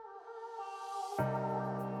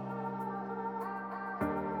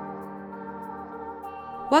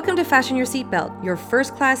Welcome to Fashion Your Seatbelt, your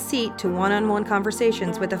first-class seat to one-on-one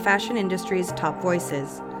conversations with the fashion industry's top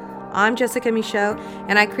voices. I'm Jessica Michaud,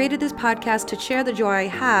 and I created this podcast to share the joy I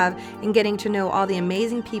have in getting to know all the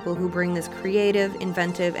amazing people who bring this creative,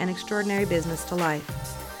 inventive, and extraordinary business to life.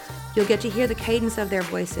 You'll get to hear the cadence of their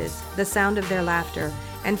voices, the sound of their laughter,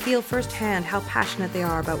 and feel firsthand how passionate they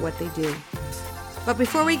are about what they do. But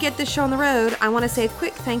before we get this show on the road, I want to say a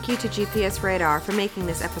quick thank you to GPS Radar for making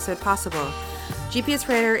this episode possible. GPS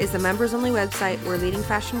Radar is the members-only website where leading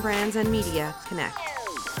fashion brands and media connect.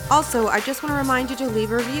 Also, I just want to remind you to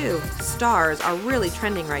leave a review. Stars are really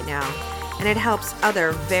trending right now, and it helps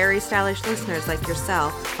other very stylish listeners like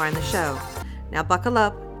yourself find the show. Now buckle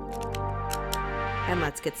up, and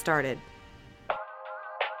let's get started.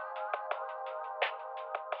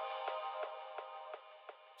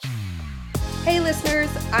 Hey listeners,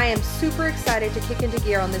 I am super excited to kick into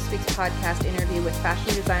gear on this week's podcast interview with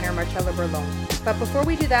fashion designer Marcello Burlon. But before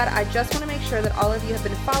we do that, I just want to make sure that all of you have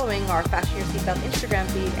been following our Fashion Your Seatbelt Instagram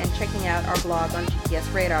feed and checking out our blog on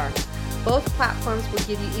GPS Radar. Both platforms will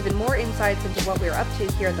give you even more insights into what we're up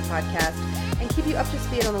to here at the podcast and keep you up to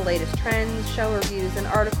speed on the latest trends, show reviews, and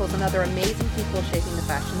articles on other amazing people shaping the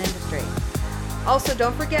fashion industry. Also,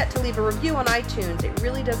 don't forget to leave a review on iTunes. It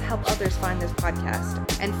really does help others find this podcast.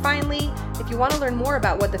 And finally, if you want to learn more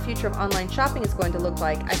about what the future of online shopping is going to look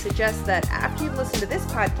like, I suggest that after you've listened to this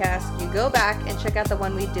podcast, you go back and check out the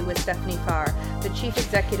one we did with Stephanie Farr, the Chief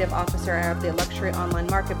Executive Officer of the luxury online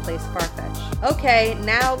marketplace Farfetch. Okay,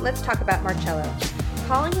 now let's talk about Marcello.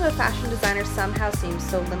 Calling him a fashion designer somehow seems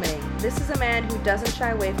so limiting. This is a man who doesn't shy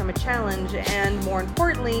away from a challenge, and more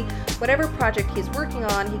importantly, whatever project he's working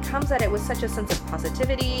on, he comes at it with such a sense of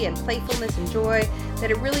positivity and playfulness and joy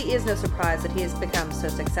that it really is no surprise that he has become so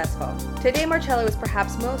successful. Today, Marcello is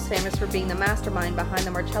perhaps most famous for being the mastermind behind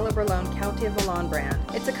the Marcello Burlon County of Milan brand.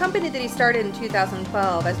 It's a company that he started in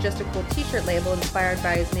 2012 as just a cool t-shirt label inspired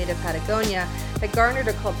by his native Patagonia that garnered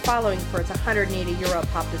a cult following for its 180 euro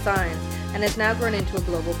pop designs, and has now grown into a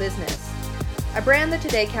global business. A brand that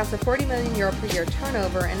today counts a 40 million euro per year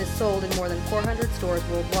turnover and is sold in more than 400 stores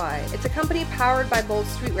worldwide. It's a company powered by bold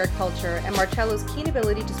streetwear culture and Marcello's keen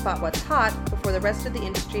ability to spot what's hot before the rest of the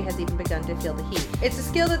industry has even begun to feel the heat. It's a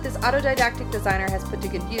skill that this autodidactic designer has put to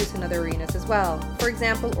good use in other arenas as well. For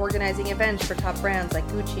example, organizing events for top brands like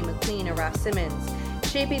Gucci, McQueen, or Raf Simons,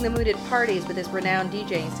 shaping the mood at parties with his renowned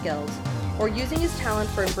DJing skills, or using his talent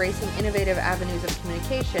for embracing innovative avenues of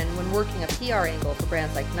communication when working a PR angle for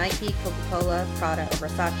brands like Nike, Coca-Cola, Prada, or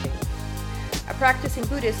Versace. A practicing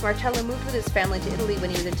Buddhist, Marcello moved with his family to Italy when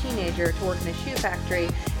he was a teenager to work in a shoe factory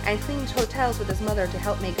and cleaned hotels with his mother to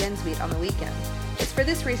help make ends meet on the weekend. It's for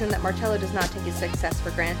this reason that Marcello does not take his success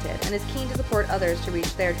for granted and is keen to support others to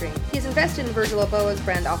reach their dreams. He has invested in Virgil Abloh's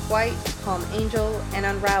brand Off-White, Calm Angel, and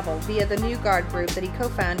Unravel via the New Guard group that he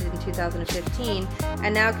co-founded in 2015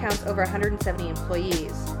 and now counts over 170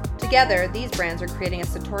 employees. Together, these brands are creating a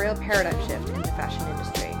sartorial paradigm shift in the fashion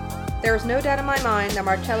industry. There is no doubt in my mind that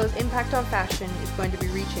Marcello's impact on fashion is going to be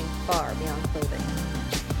reaching far beyond clothing.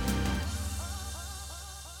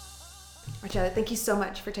 Marcello, thank you so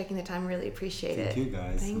much for taking the time. Really appreciate it. Thank you,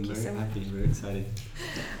 guys. I'm very happy, very excited.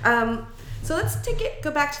 So let's go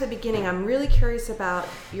back to the beginning. I'm really curious about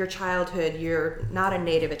your childhood. You're not a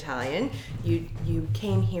native Italian. You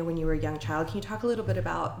came here when you were a young child. Can you talk a little bit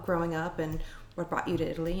about growing up and what brought you to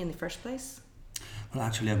Italy in the first place? Well,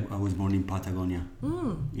 actually, I was born in Patagonia,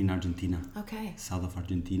 in Argentina. Okay. South of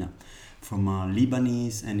Argentina, from a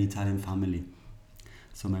Lebanese and Italian family.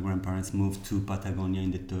 So my grandparents moved to Patagonia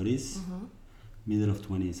in the 30s, middle of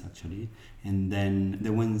 20s actually, and then they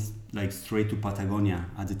went like straight to Patagonia.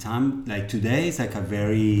 At the time, like today, it's like a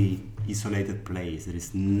very isolated place. There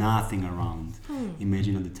is nothing around.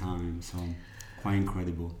 Imagine at the time, so quite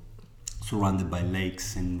incredible. Surrounded by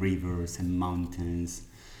lakes and rivers and mountains.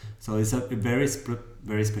 So it's a very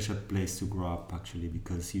special place to grow up actually,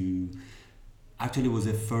 because it was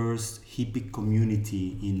the first hippie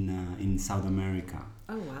community in South America.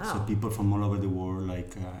 Oh wow! So people from all over the world,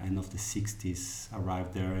 like end of the 60s,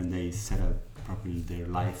 arrived there and they set up properly their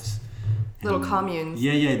lives. Little communes.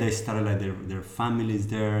 Yeah. They started like their families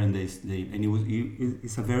there, and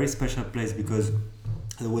it's a very special place because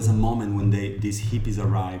there was a moment when these hippies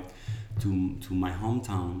arrived to my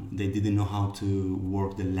hometown. They didn't know how to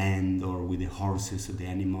work the land or with the horses or the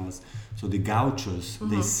animals. So the gauchos,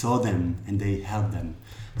 they saw them and they helped them.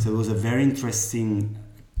 So it was a very interesting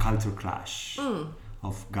culture clash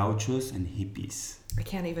of gauchos and hippies. I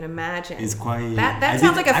can't even imagine. It's quite... That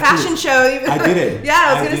sounds like a fashion show. I did it. Yeah,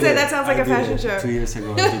 I was going to say that sounds like a fashion show. 2 years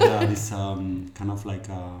ago, I did this kind of like,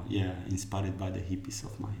 inspired by the hippies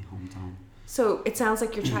of my hometown. So it sounds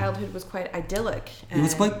like your childhood was quite idyllic. It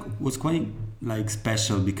was quite like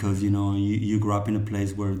special because you grew up in a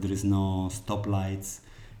place where there is no stoplights.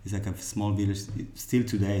 It's like a small village. Still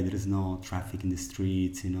today, there is no traffic in the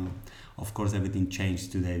streets. Of course, everything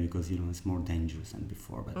changed today because it's more dangerous than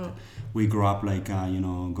before. But we grew up like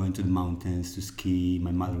going to the mountains to ski.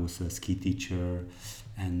 My mother was a ski teacher,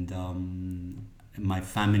 and my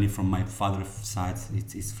family from my father's side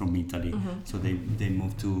is from Italy. So they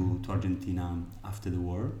moved to Argentina after the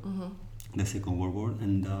war, the Second World War,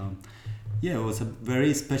 and it was a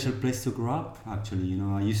very special place to grow up. Actually,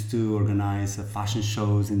 I used to organize fashion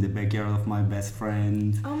shows in the backyard of my best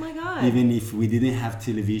friend. Oh my God! Even if we didn't have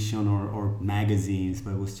television or magazines,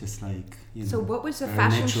 but it was just like So what was the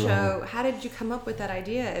fashion show? How did you come up with that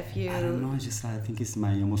idea? I don't know. I think it's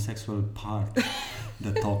my homosexual part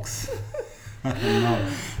that talks.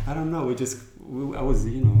 I don't know. I was,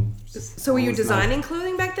 So were you designing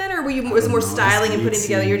clothing back then, or was it more styling and putting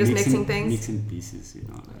together? You're just mixing things. Mixing pieces,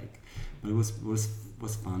 But it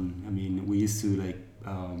was fun. I mean, we used to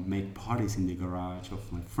make parties in the garage of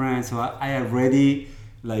my friends. So I already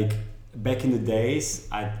back in the days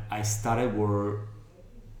I started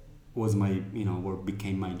was my what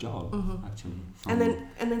became my job actually. And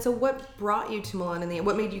then so what brought you to Milan in the end?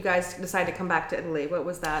 What made you guys decide to come back to Italy? What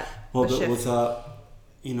was that? Well, there was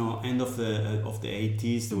end of the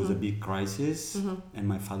 80s. There was a big crisis, and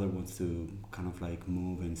my father wants to kind of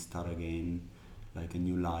move and start again, like a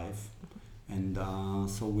new life. And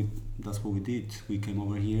so that's what we did. We came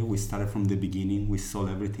over here. We started from the beginning. We sold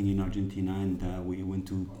everything in Argentina, and we went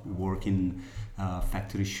to work in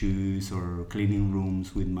factory shoes or cleaning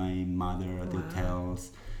rooms with my mother at the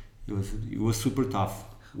hotels. It was super tough.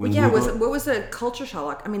 What was the culture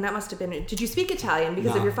shock? I mean, that must have been. Did you speak Italian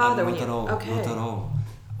because of your father? Not at all.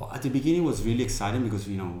 Well, at the beginning, it was really exciting because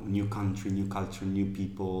new country, new culture, new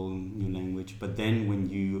people, new language. But then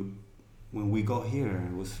when we got here,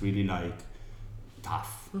 it was really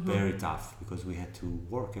tough, very tough, because we had to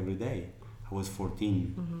work every day. I was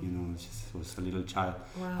 14, I was a little child.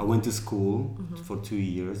 Wow. I went to school for 2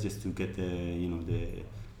 years just to get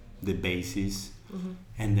the basis,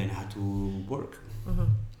 and then I had to work.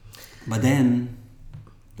 But then,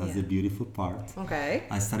 that's the beautiful part. Okay.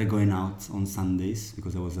 I started going out on Sundays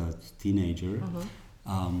because I was a teenager.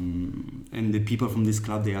 And the people from this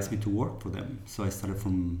club, they asked me to work for them. So I started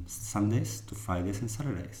from Sundays to Fridays and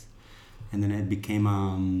Saturdays. And then I became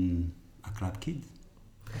a club kid.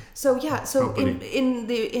 So in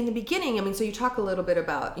the beginning, I mean, so you talk a little bit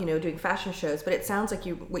about doing fashion shows, but it sounds like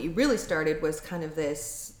what you really started was kind of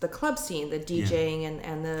the club scene, the DJing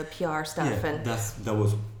and the PR stuff. Yeah, and that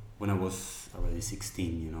was when I was already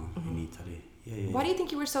 16, in Italy. Yeah. Why do you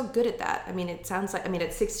think you were so good at that? I mean, it sounds like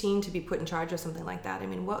at 16 to be put in charge of something like that. I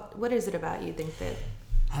mean, what is it about you think that?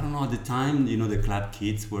 I don't know. At the time, the club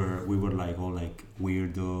kids we were all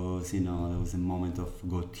weirdos. There was a moment of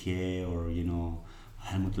Gautier or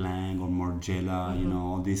Helmut Lang or Margiela.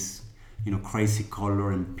 All this crazy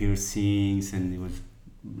color and piercings, and it was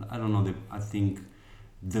I don't know. I think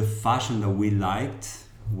the fashion that we liked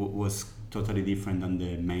was totally different than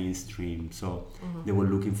the mainstream. So they were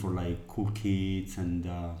looking for cool kids, and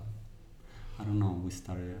I don't know. We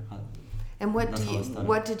started. And what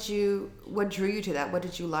drew you to that? What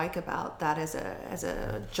did you like about that as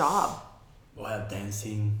a job? Well,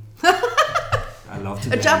 dancing. I love to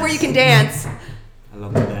dance. A job where you can dance. I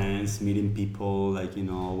love to dance, meeting people,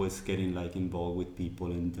 always getting involved with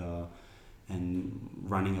people and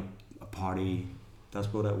running a party. That's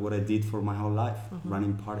what I did for my whole life,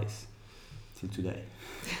 running parties till today.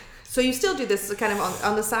 So you still do this kind of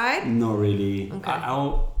on the side? Not really. Okay.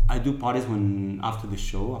 I do parties after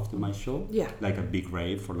my show. Yeah. Like a big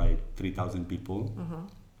rave for 3,000 people.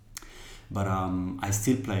 But I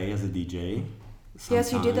still play as a DJ. Sometimes.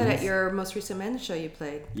 Yes, you did that at your most recent men's show you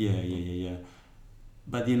played. Yeah.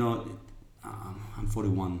 But I'm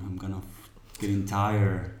 41. I'm kind of getting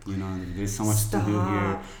tired. There's so much to do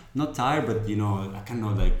here. Not tired, but I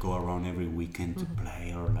cannot go around every weekend to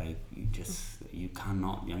play or you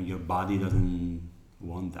cannot. Your body doesn't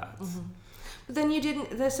want that. But then you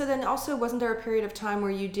didn't. So then also, wasn't there a period of time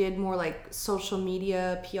where you did more social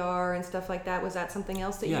media, PR, and stuff like that? Was that something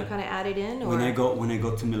else that you kind of added in? Or? When I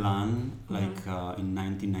got to Milan, in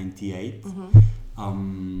 1998,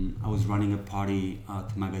 I was running a party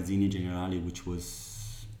at Magazzini Generali, which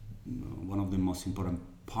was one of the most important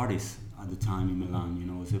parties at the time in Milan.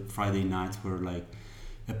 It was a Friday nights were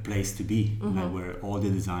a place to be, where all the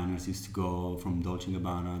designers used to go, from Dolce &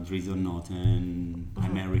 Gabbana, Dries Van Noten, I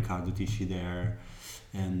met Riccardo Tisci there,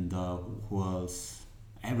 and who else?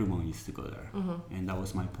 Everyone used to go there, and that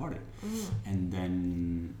was my party. And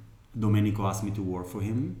then Domenico asked me to work for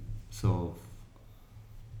him, so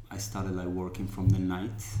I started like working from the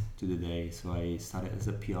night to the day. So I started as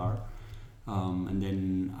a PR, and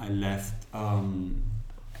then I left.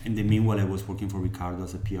 In the meanwhile, I was working for Riccardo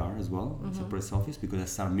as a PR as well, as a press office, because I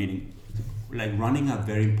started meeting, like running a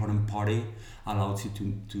very important party allows you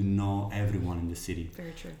to know everyone in the city.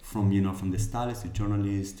 Very true. From the stylists to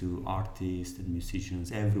journalists to artists and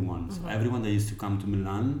musicians, everyone. So everyone that used to come to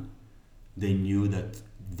Milan, they knew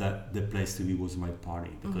that the place to be was my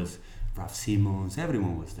party, because Raf Simons,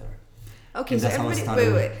 everyone was there. Okay, so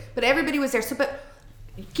everybody, but everybody was there. So, but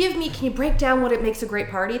can you break down what it makes a great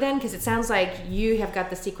party then? Because it sounds like you have got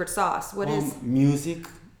the secret sauce. What is music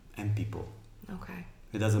and people? Okay.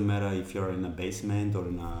 It doesn't matter if you're in a basement or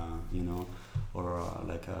in a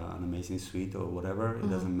an amazing suite or whatever. It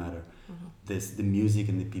doesn't matter. There's the music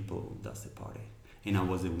and the people. That's the party. And I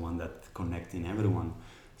was the one that connecting everyone.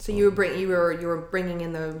 So you were bringing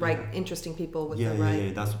in the right interesting people with the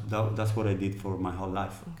right. Yeah. That's what I did for my whole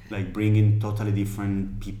life. Okay. Like bringing totally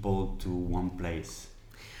different people to one place.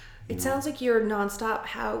 It sounds like you're nonstop.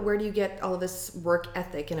 Where do you get all of this work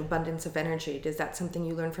ethic and abundance of energy? Is that something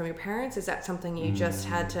you learned from your parents? Is that something you just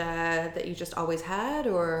that you just always had,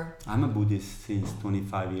 or? I'm a Buddhist since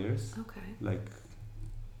 25 years. Okay.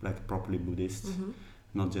 Like properly Buddhist.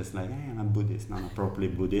 Not just like, hey, I'm a Buddhist. No, I'm properly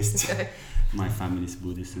Buddhist. Okay. My family is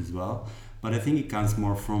Buddhist as well. But I think it comes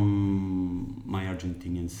more from my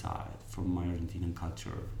Argentinian side, from my Argentinian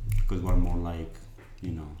culture. Because we're more like,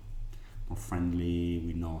 more friendly.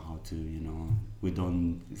 We know how to,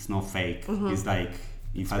 it's not fake. It's like,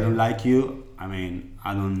 if I don't like you,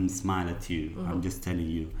 I don't smile at you. I'm just telling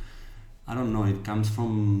you. I don't know. It comes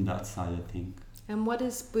from that side, I think. And what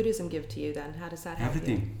does Buddhism give to you then? How does that help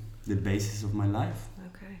Everything. The basis of my life.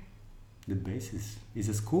 Okay. The basis is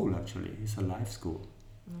a school, actually. It's a life school.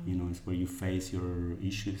 It's where you face your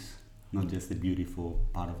issues, not just the beautiful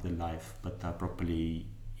part of the life, but properly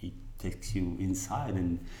it takes you inside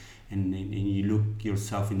and you look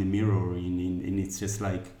yourself in the mirror and it's just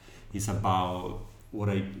like, it's about what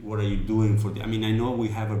are you doing for I know we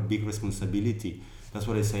have a big responsibility. That's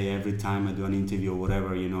what I say every time I do an interview or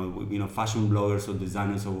whatever, fashion bloggers or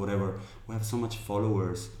designers or whatever, we have so much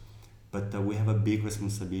followers. But we have a big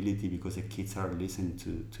responsibility because the kids are listening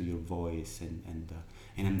to your voice and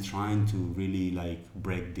I'm trying to really like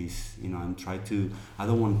break this. I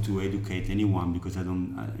don't want to educate anyone because I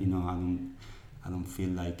don't feel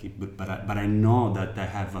like it. But I know that I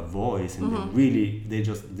have a voice and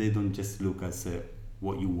they don't just look as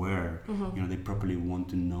what you wear. They properly want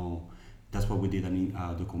to know. That's what we did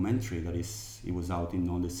a documentary it was out in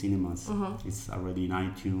all the cinemas. It's already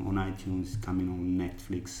on iTunes, coming on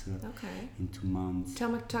Netflix in 2 months.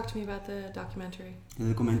 Talk to me about the documentary. The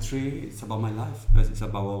documentary, it's about my life. It's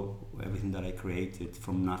about everything that I created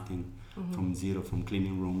from nothing, from zero, from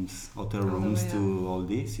cleaning rooms, hotel rooms to all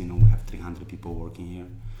this. We have 300 people working here.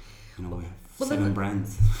 We have 7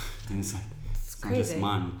 brands. It's crazy. Not just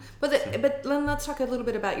mine. But let's talk a little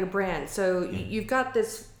bit about your brand. So you've got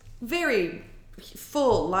this very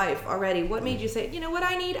full life already. What made you say, what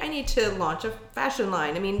I need to launch a fashion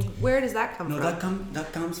line? Where does that come from?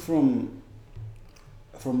 That comes from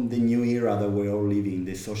the new era that we're all living,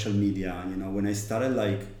 the social media. When I started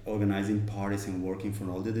like organizing parties and working for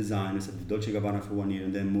all the designers at the Dolce & Gabbana for 1 year,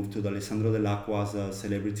 and then moved to the Alessandro Dell'Acqua's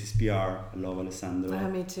Celebrities PR. I love Alessandro.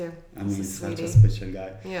 Me too. He's such a special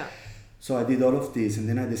guy. Yeah. So I did all of this, and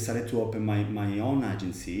then I decided to open my own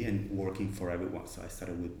agency and working for everyone. So I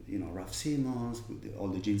started with Raf Simons, with all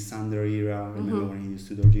the Jill Sander era. Remember when he used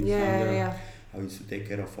to do Jill Sander? Yeah. I used to take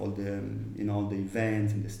care of all the all the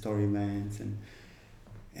events and the story events, and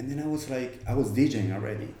then I was DJing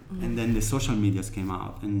already, and then the social medias came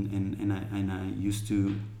out, and I used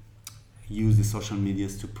to use the social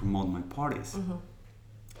medias to promote my parties.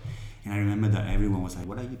 And I remember that everyone was like,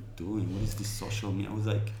 "What are you doing? What is this social media?" I was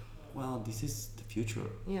like, well, this is the future.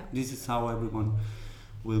 Yeah. This is how everyone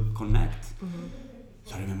will connect.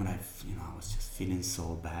 So I remember I was just feeling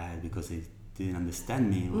so bad because they didn't understand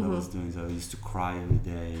me what I was doing. So I used to cry every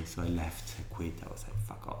day. So I left, I quit. I was like,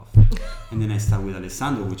 fuck off. And then I started with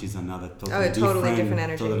Alessandro, which is another totally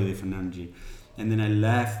different energy. And then I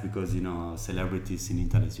left because celebrities in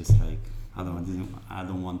Italy is just like I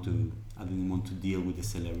didn't want to deal with the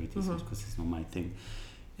celebrities because it's not my thing.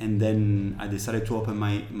 And then I decided to open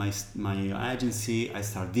my agency. I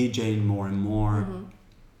started DJing more and more,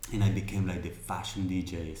 and I became like the fashion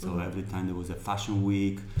DJ. So every time there was a fashion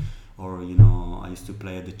week, or I used to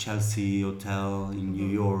play at the Chelsea Hotel in New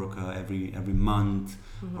York every month,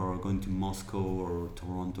 or going to Moscow or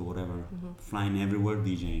Toronto, whatever, flying everywhere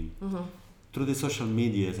DJing. through the social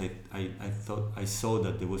medias, I saw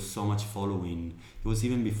that there was so much following. It was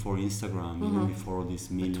even before Instagram, even before all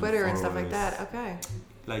these million Twitter followers. and stuff like that. Okay.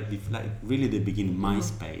 Like really the beginning,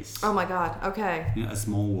 MySpace. Oh my God. Okay. You know, a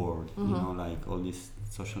small world. You know, like all these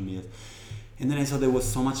social media. And then I saw there was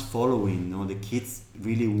so much following. You know, the kids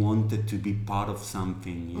really wanted to be part of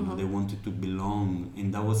something. You know, they wanted to belong,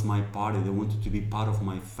 and that was my party. They wanted to be part of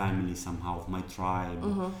my family somehow, of my tribe,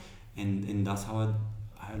 and that's how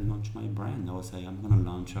I launched my brand. I was like, I'm gonna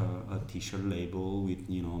launch a t-shirt label with,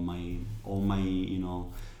 you know, my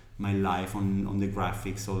life on the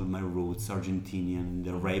graphics, all my roots, Argentinian,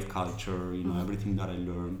 the rave culture, you know, everything that I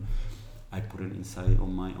learned, I put it inside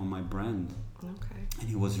on my brand. Okay. And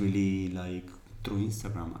it was really like through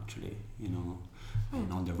Instagram actually, you know.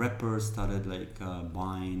 And all the rappers started like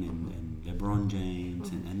buying, and LeBron James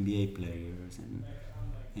and NBA players, and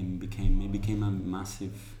it became a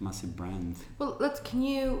massive brand. Well, can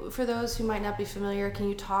you, for those who might not be familiar, can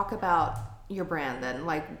you talk about your brand then?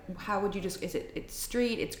 Like, how would you just, it's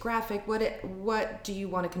street, it's graphic, what do you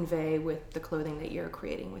want to convey with the clothing that you're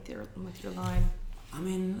creating with your line? I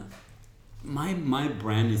mean, my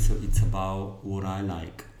brand it's about what I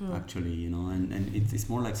like actually, you know, and it's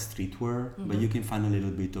more like streetwear, but you can find a little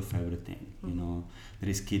bit of everything, you know. There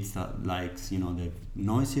is kids that likes, you know, the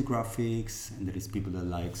noisy graphics, and there is people that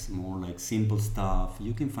likes more like simple stuff.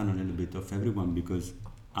 You can find a little bit of everyone, because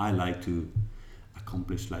I like to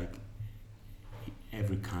accomplish like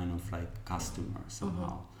every kind of like customer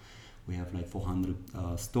somehow. We have like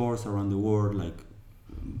 400 stores around the world, like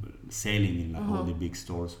selling in like all the big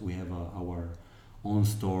stores. We have our own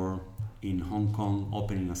store in Hong Kong,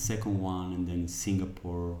 opening a second one, and then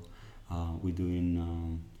Singapore. We're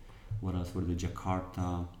doing what else? We're doing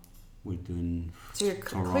Jakarta. We're doing. So you're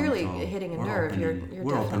Toronto. clearly hitting a nerve. You're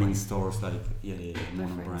we're opening stores like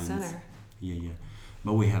mono brands. Yeah.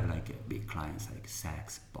 But we have like big clients like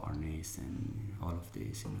Saks, Barney's, and all of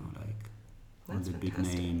these. You know, like all the big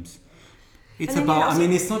names. It's about. I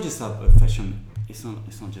mean, it's not just a fashion. It's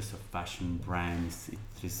not just a fashion brand.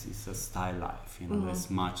 It's a style life. You know, there's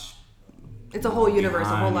much. It's a whole universe,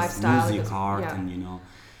 a whole lifestyle. Music, art, and you know.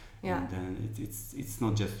 Yeah. And then it's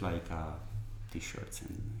not just like t-shirts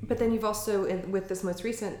and. But then you've also, with this most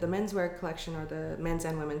recent, the menswear collection, or the men's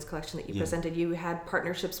and women's collection that you presented, you had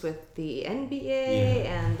partnerships with the NBA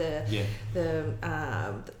and the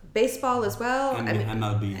baseball as well.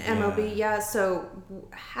 MLB. Yeah. So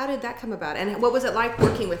how did that come about, and what was it like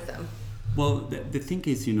working with them? Well, the thing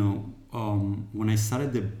is, you know, when I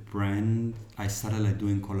started the brand, I started like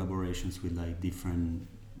doing collaborations with like different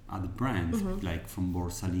other brands, like from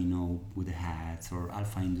Borsalino with the hats, or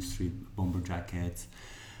Alpha Industry bomber jackets.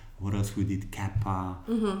 What else we did? Kappa,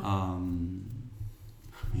 I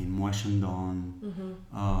mean Moët Chandon,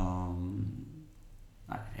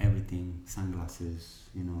 everything, sunglasses,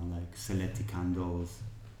 you know, like Seletti candles.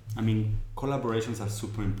 I mean, collaborations are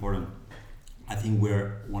super important. I think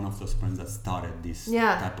we're one of those brands that started this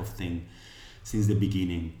type of thing since the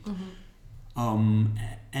beginning.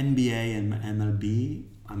 NBA and MLB,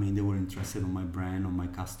 I mean, they were interested on my brand, on my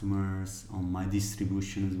customers, on my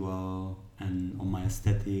distribution as well, and on my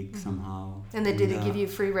aesthetic somehow. And did they give you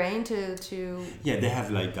free reign to? Yeah, they have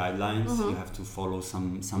like guidelines. You have to follow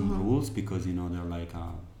some rules, because you know they're like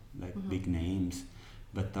big names.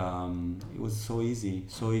 But it was so easy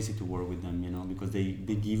to work with them, you know, because they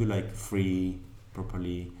give you like free,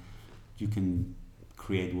 properly. You can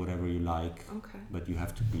create whatever you like, but you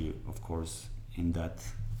have to be, of course, in that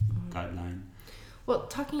guideline. Well,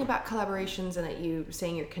 talking about collaborations, and that you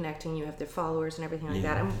saying you're connecting, you have the followers and everything like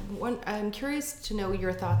that. I'm curious to know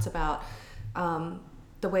your thoughts about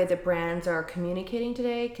the way that brands are communicating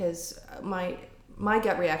today, because my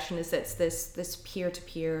gut reaction is that it's this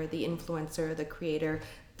peer-to-peer, the influencer, the creator,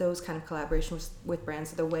 those kind of collaborations with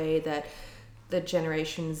brands, the way that the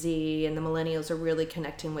Generation Z and the millennials are really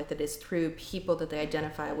connecting with it is through people that they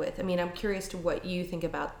identify with. I mean, I'm curious to what you think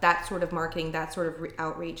about that sort of marketing, that sort of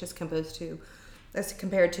outreach as compared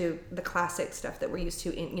to the classic stuff that we're used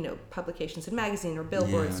to in, you know, publications and magazine or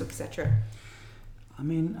billboards, etc. I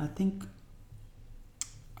mean, I think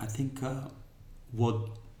what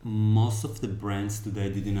most of the brands today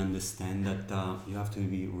didn't understand, that you have to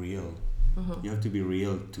be real. You have to be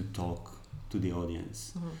real to talk to the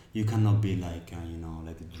audience. You cannot be like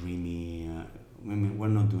like a dreamy. We're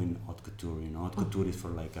not doing haute couture. You know, haute couture is for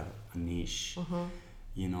like a niche.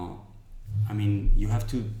 You know, I mean, you have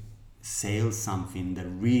to sell something that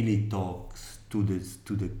really talks to the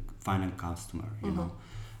final customer. You know,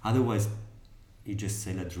 otherwise you just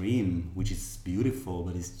sell a dream, which is beautiful,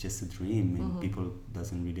 but it's just a dream, and people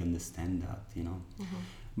doesn't really understand that. You know,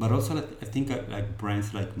 But also, like, I think like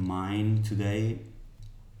brands like mine today,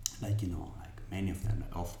 like, you know, like many of them,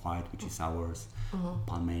 like Off-White, which is ours,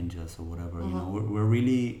 Palm Angels or whatever, you know, we're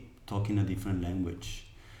really talking a different language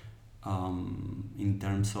in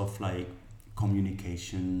terms of like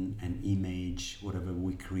communication and image. Whatever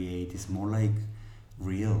we create is more like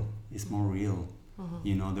real. It's more real.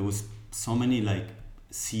 You know, there was so many like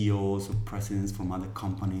CEOs or presidents from other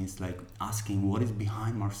companies like asking what is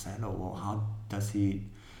behind Marcelo, or how does he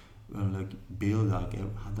like build, like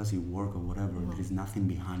how does he work or whatever. There is nothing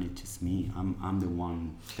behind it, just me. I'm the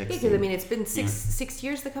one texting. Yeah, because I mean it's been six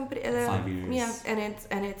years the company 5 years. Yeah,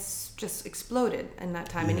 and it's just exploded in that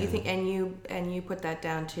time. And you think and you put that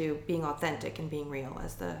down to being authentic and being real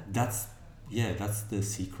as the that's the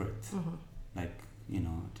secret. Like, you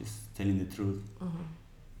know, just telling the truth.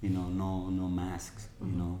 You know, no masks.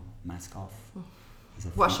 You know, mask off.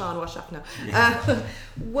 Wash on, wash off. No. Yeah.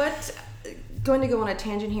 Going to go on a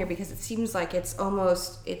tangent here because it seems like it's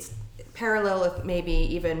parallel, if maybe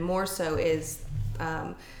even more so, is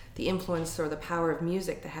the influence or the power of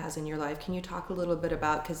music that has in your life. Can you talk a little bit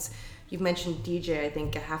about, because you've mentioned DJ, I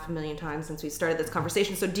think 500,000 times since we started this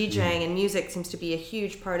conversation. So DJing and music seems to be a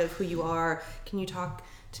huge part of who you are. Can you talk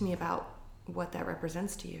to me about what that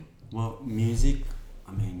represents to you? Well, music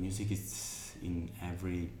is in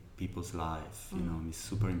every people's life. You know, it's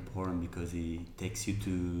super important because it takes you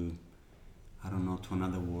to, I don't know, to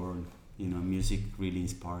another world. You know, music really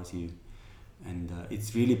inspires you, and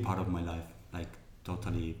it's really part of my life, like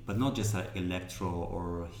totally. But not just like electro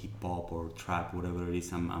or hip hop or trap, whatever it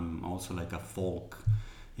is. I'm also like a folk,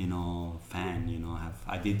 you know, fan. You know,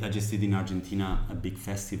 I just did in Argentina a big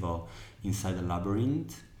festival inside the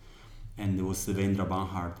Labyrinth, and there was Devendra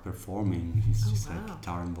Banhart performing. He's just like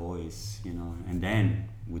guitar and voice, you know. And then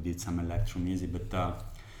we did some electro music, but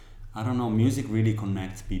I don't know, music really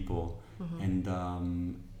connects people. And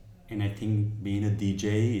I think being a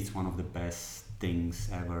DJ is one of the best things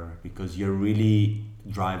ever, because you're really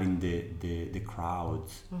driving the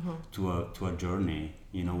crowds to a journey.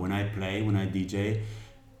 You know, when I DJ,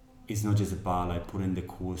 it's not just about like putting the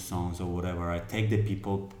cool songs or whatever. I take the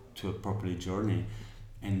people to a proper journey,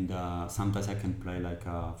 and sometimes I can play like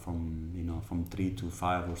from 3 to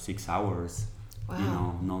 5 or 6 hours, you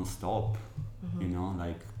know, non-stop. You know,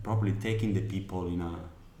 like properly taking the people in a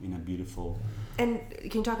beautiful. And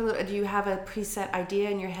can you talk a little? Do you have a preset idea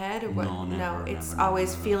in your head, or what? No, never. No, it's never,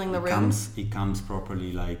 always never. feeling the room. It comes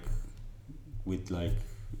properly, like with like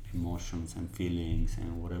emotions and feelings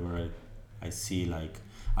and whatever I see. Like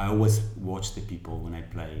I always watch the people when I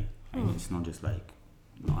play, and it's not just like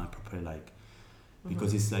I properly like,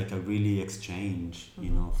 because it's like a really exchange,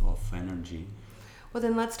 you know, of energy. Well,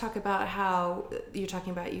 then let's talk about how you're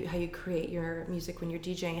talking about how you create your music when you're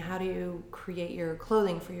DJing. How do you create your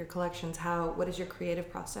clothing for your collections? What is your creative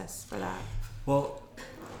process for that? Well,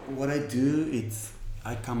 what I do,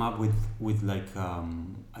 I come up with like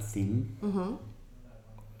a theme,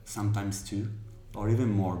 sometimes 2 or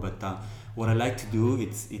even more. But what I like to do,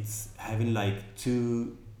 it's having like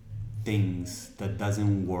 2 things that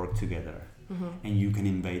doesn't work together, and you can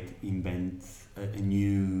invent a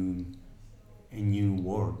new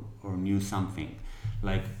word or new something.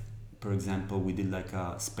 Like, for example, we did like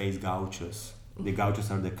space gauchos. The gauchos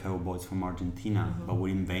are the cowboys from Argentina, but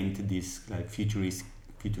we invented these like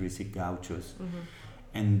futuristic gauchos,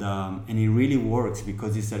 and it really works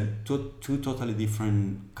because it's two totally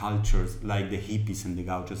different cultures, like the hippies and the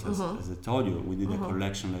gauchos. As I told you, we did a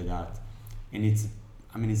collection like that, and it's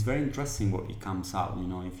very interesting what it comes out. You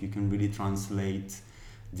know, if you can really translate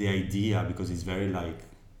the idea, because it's very like,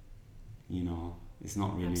 you know, it's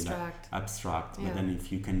not really abstract, but then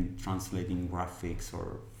if you can translate in graphics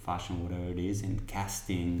or fashion, whatever it is, and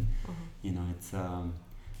casting, you know, it's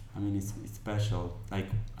it's special. Like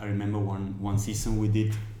I remember one season we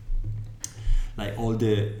did like all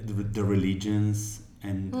the religions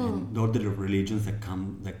and all the religions that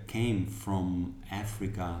came from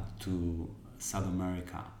Africa to South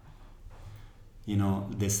America. You know,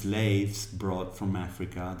 the slaves brought from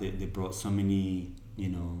Africa, they brought so many, you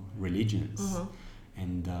know, religions,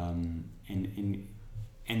 and then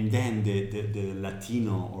the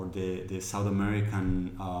Latino or the South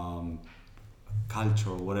American culture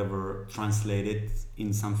or whatever translated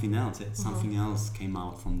in something else. Something else came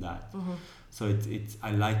out from that. So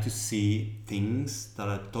I like to see things that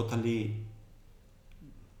are totally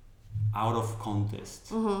out of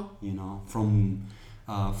context. You know, from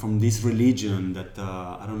this religion that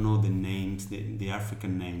I don't know the names, the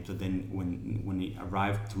African names. So then when it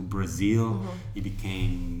arrived to Brazil, it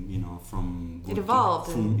became, you know, from it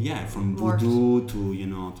evolved. From voodoo to, you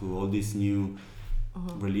know, to all these new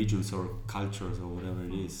religions or cultures or whatever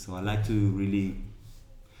it is. So I like to really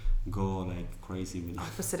go like crazy with it.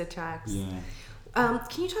 Opposite attracts. Yeah.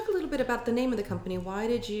 Can you talk a little bit about the name of the company? Why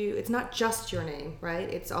did you? It's not just your name, right?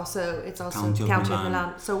 It's also County of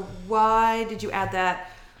Milan. So why did you add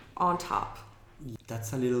that on top?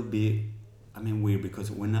 That's a little bit, weird,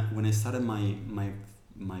 because when I started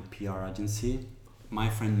my PR agency, my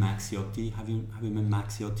friend Max Iotti, have you met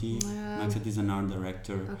Max Iotti? Max Iotti is an art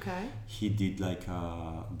director. Okay. He did like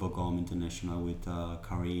Bogom International with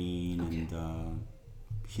Karine, and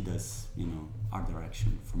he does art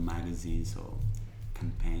direction for magazines or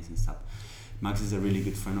campaigns and stuff. Max is a really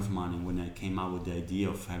good friend of mine, and when I came out with the idea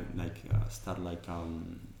of start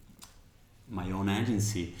my own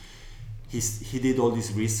agency, he did all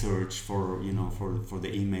this research for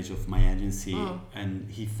the image of my agency, and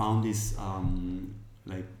he found this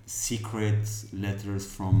like secret letters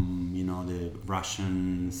from the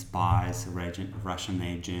Russian spies, Russian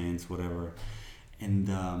agents, whatever, and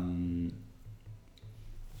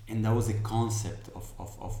that was the concept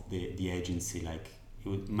of the agency. Like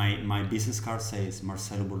my business card says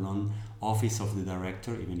Marcelo Burlon, Office of the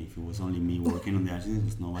Director, even if it was only me working on the agency, there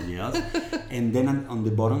was nobody else. And then on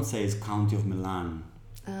the bottom says County of Milan.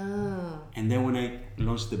 Oh. And then when I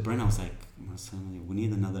launched the brand, I was like, Marcelo, we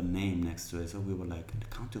need another name next to it. So we were like, the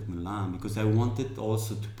County of Milan, because I wanted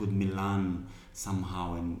also to put Milan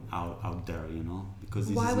somehow out there, because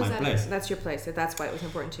this is my place. That's your place. That's why it was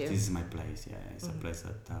important to you. This is my place. Yeah, it's a place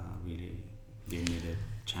that really gave me the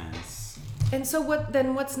chance. And so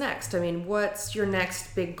what's next? What's your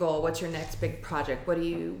next big goal? What's your next big project? What do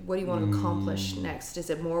you want to accomplish next? Is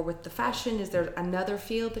it more with the fashion? Is there another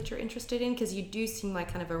field that you're interested in? Because you do seem like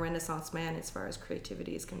kind of a Renaissance man as far as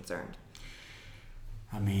creativity is concerned.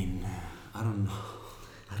 I don't know.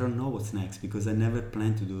 I don't know what's next, because I never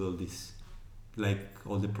planned to do all this, like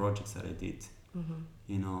all the projects that I did.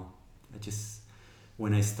 I just,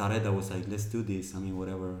 when I started, I was like, let's do this.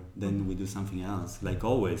 Whatever. Then we do something else. Like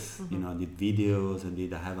always, I did videos.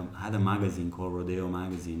 I had a magazine called Rodeo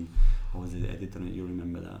Magazine. I was the editor. You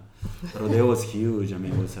remember that? Rodeo was huge.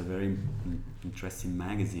 It was a very interesting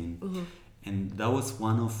magazine, and that was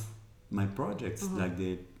one of my projects, like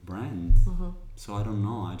the brand. So I don't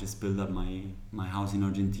know. I just built up my house in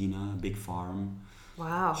Argentina, a big farm.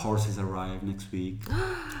 Wow. Horses arrive next week.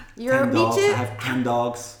 Me too. I have 10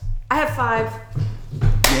 dogs. I have 5.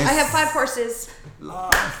 Yes. I have 5 horses.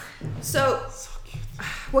 Love. So cute.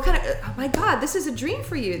 What kind of? Oh my God! This is a dream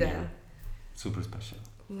for you then. Yeah. Super special.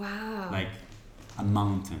 Wow. Like a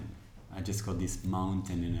mountain. I just got this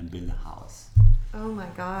mountain and I built a house. Oh my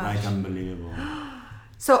gosh. Like unbelievable.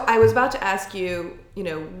 So I was about to ask you,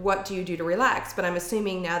 what do you do to relax? But I'm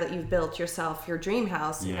assuming now that you've built yourself your dream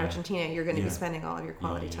house in Argentina, you're going to be spending all of your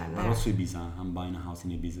quality time there. But also Ibiza. I'm buying a house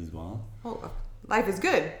in Ibiza as well. Oh, life is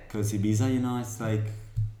good. Because Ibiza, it's like,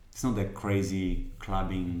 it's not that crazy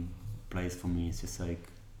clubbing place for me. It's just like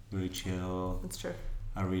very chill. That's true.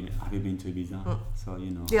 Have you been to Ibiza? So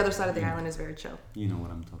the other side of the island is very chill. You know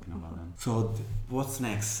what I'm talking about then. So what's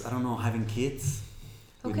next? I don't know, having kids.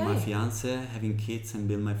 With my fiance, having kids and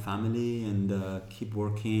build my family and keep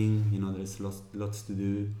working. There's lots to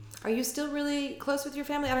do. Are you still really close with your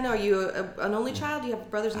family? I don't know. Are you an only child? Do you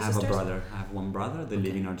have brothers and sisters? I have a brother. I have one brother. They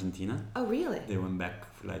live in Argentina. Oh, really? They went back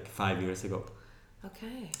like 5 years ago.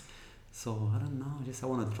 Okay. So I don't know. I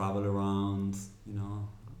want to travel around.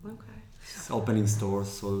 Okay. Just opening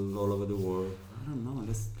stores all over the world. I don't know.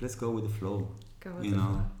 Let's go with the flow. Go with the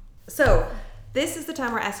flow. So. This is the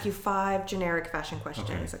time where I ask you 5 generic fashion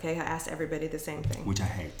questions, okay? I ask everybody the same thing. Which I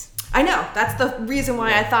hate. I know. That's the reason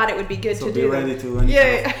why I thought it would be good to do. So be ready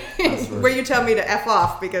to... where you tell me to F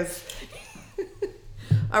off, because...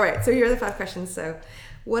 All right, so here are the 5 questions. So,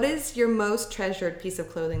 what is your most treasured piece of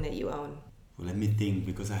clothing that you own? Well, let me think,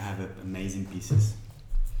 because I have amazing pieces.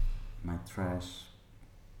 My trash...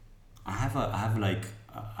 I have like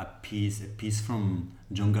a piece from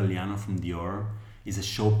John Galliano from Dior. It's a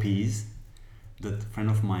showpiece that a friend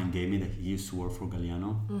of mine gave me, that he used to work for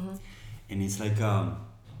Galliano, and it's like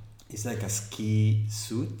a ski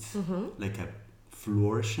suit, like a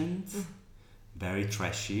fluorescent, very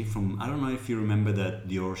trashy. From, I don't know if you remember that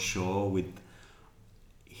Dior show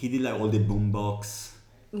he did like all the boombox,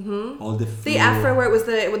 all the afro where it was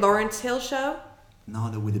with Lawrence Hill show. No,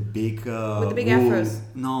 with the big with the big wool, afros.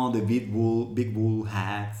 No, the big wool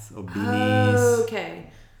hats or beanies. Oh, okay.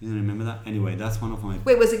 You don't remember that? Anyway, that's one of my...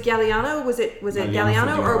 Wait, was it Galliano? Was it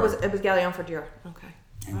Galliano or was it Galliano for Dior? Okay.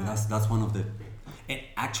 And that's one of the... And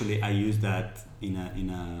actually, I used that in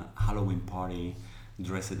a Halloween party,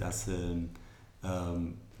 dressed as a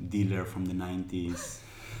dealer from the 90s.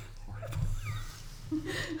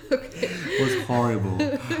 Okay. It was horrible.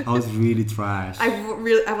 I was really trash. I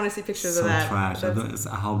want to see pictures of that. Trash.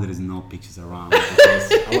 I hope there is no pictures around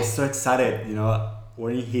because I was so excited,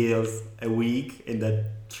 wearing heels a week in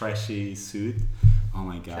that trashy suit. Oh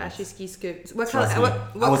my god. Trashy ski suit. What Trust color? me.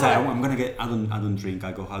 What I was color? like, I'm gonna get. I don't drink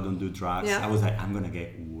alcohol. I don't do drugs. Yeah. I was like, I'm gonna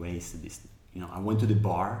get wasted. I went to the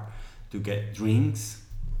bar to get drinks.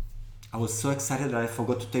 I was so excited that I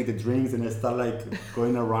forgot to take the drinks, and I started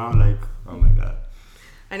going around oh my god.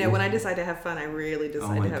 I know, when I decide to have fun, I really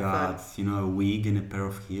decide to have fun. Oh my god, a wig and a pair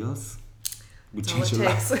of heels would change your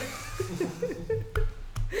That's all it life. takes.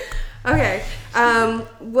 Okay.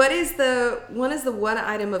 What is the one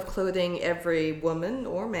item of clothing every woman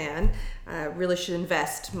or man really should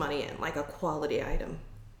invest money in, like a quality item?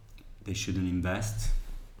 They shouldn't invest.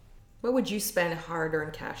 What would you spend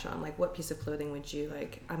hard-earned cash on? Like, what piece of clothing would you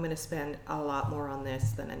I'm going to spend a lot more on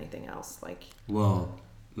this than anything else? Well,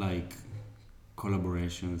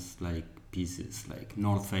 collaborations, pieces,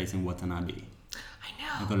 North Face and Watanabe. I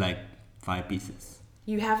I know. got 5 pieces.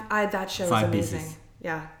 You have that show is 5 amazing. pieces.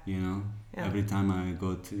 Yeah. Yeah. Every time I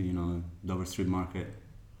go to Dover Street Market,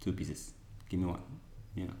 2 pieces. Give me one.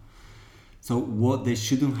 So what they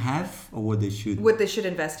shouldn't have, or what they should? What they should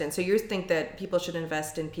invest in. So you think that people should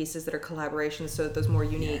invest in pieces that are collaborations, so that those more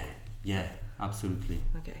unique. Yeah, absolutely.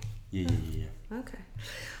 Okay. Yeah. Okay.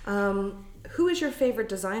 Who is your favorite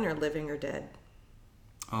designer, living or dead?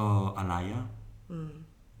 Oh, Alaya.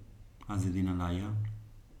 Azzedine Alaya.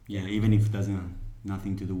 Yeah, even if it doesn't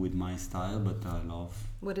nothing to do with my style, but I love.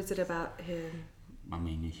 What is it about him? I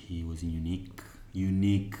mean, he was unique.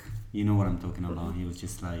 You know what I'm talking about. Mm-hmm. He was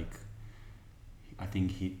just I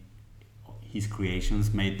think his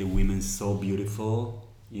creations made the women so beautiful.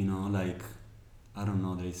 I don't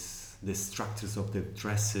know. There's the structures of the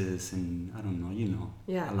dresses, and I don't know.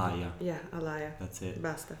 Yeah. Alaya. Yeah, Alaya. That's it.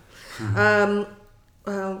 Basta.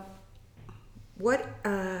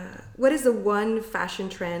 What is the one fashion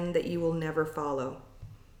trend that you will never follow?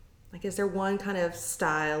 Is there one kind of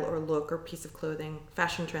style or look or piece of clothing,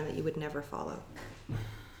 fashion trend that you would never follow?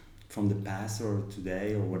 From the past or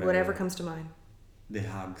today or whatever? Whatever comes to mind. The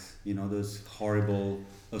Hugs, those horrible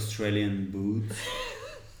Australian boots.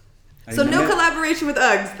 So no collaboration with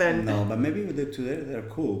Uggs then? No, but maybe today they're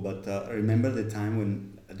cool. But I remember the time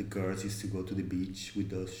when the girls used to go to the beach with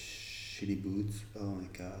those shitty boots. Oh my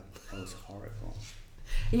god, that was horrible.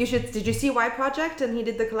 Did you see Y Project and he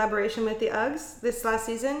did the collaboration with the Uggs this last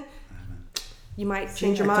season? I haven't. You might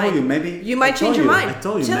change your I mind. told you, maybe. You might change your mind. I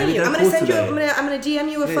told you, I'm telling you. I'm gonna send you. I'm gonna DM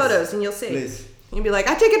you with photos, and you'll see. Please. You'll be like,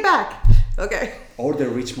 I take it back. Okay. Or the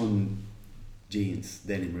Richmond jeans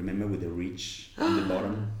denim. Remember with the reach on the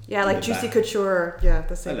bottom? Yeah, like Juicy Couture. Yeah,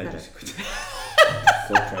 the same. I like pattern. Juicy Couture.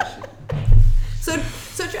 So trashy.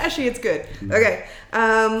 So trashy, it's good. Mm. Okay.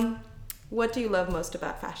 What do you love most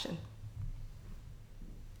about fashion?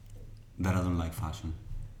 That I don't like fashion.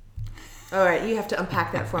 All right, you have to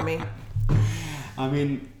unpack that for me. I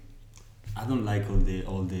mean, I don't like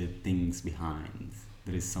all the things behind.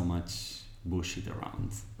 There is so much bullshit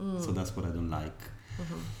around. So that's what I don't like.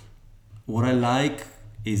 Mm-hmm. What I like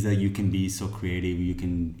is that you can be so creative.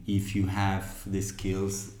 If you have the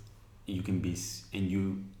skills, you can be, and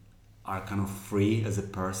you are kind of free as a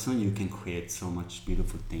person, you can create so much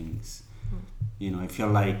beautiful things. If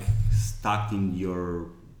you're stuck in your,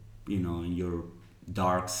 in your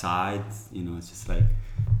dark side, it's just I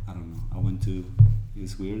don't know. I want to.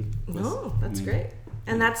 It's weird. No, that's great.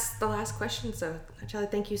 And that's the last question. So, Charlie,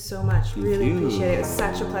 thank you so much. Thank really you. appreciate it. It was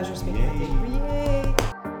such a pleasure speaking with you. Yay!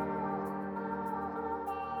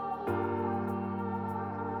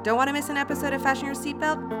 Don't want to miss an episode of Fashion Your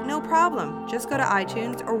Seatbelt? No problem. Just go to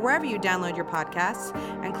iTunes or wherever you download your podcasts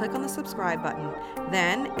and click on the subscribe button.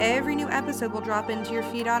 Then every new episode will drop into your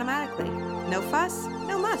feed automatically. No fuss,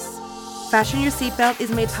 no muss. Fashion Your Seatbelt is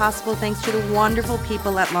made possible thanks to the wonderful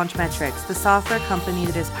people at Launchmetrics, the software company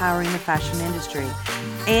that is powering the fashion industry,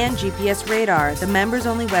 and GPS Radar, the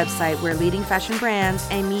members-only website where leading fashion brands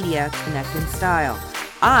and media connect in style.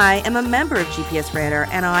 I am a member of GPS Radar,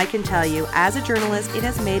 and I can tell you, as a journalist, it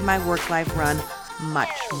has made my work life run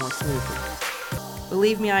much more smoothly.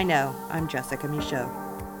 Believe me, I know. I'm Jessica Michaud.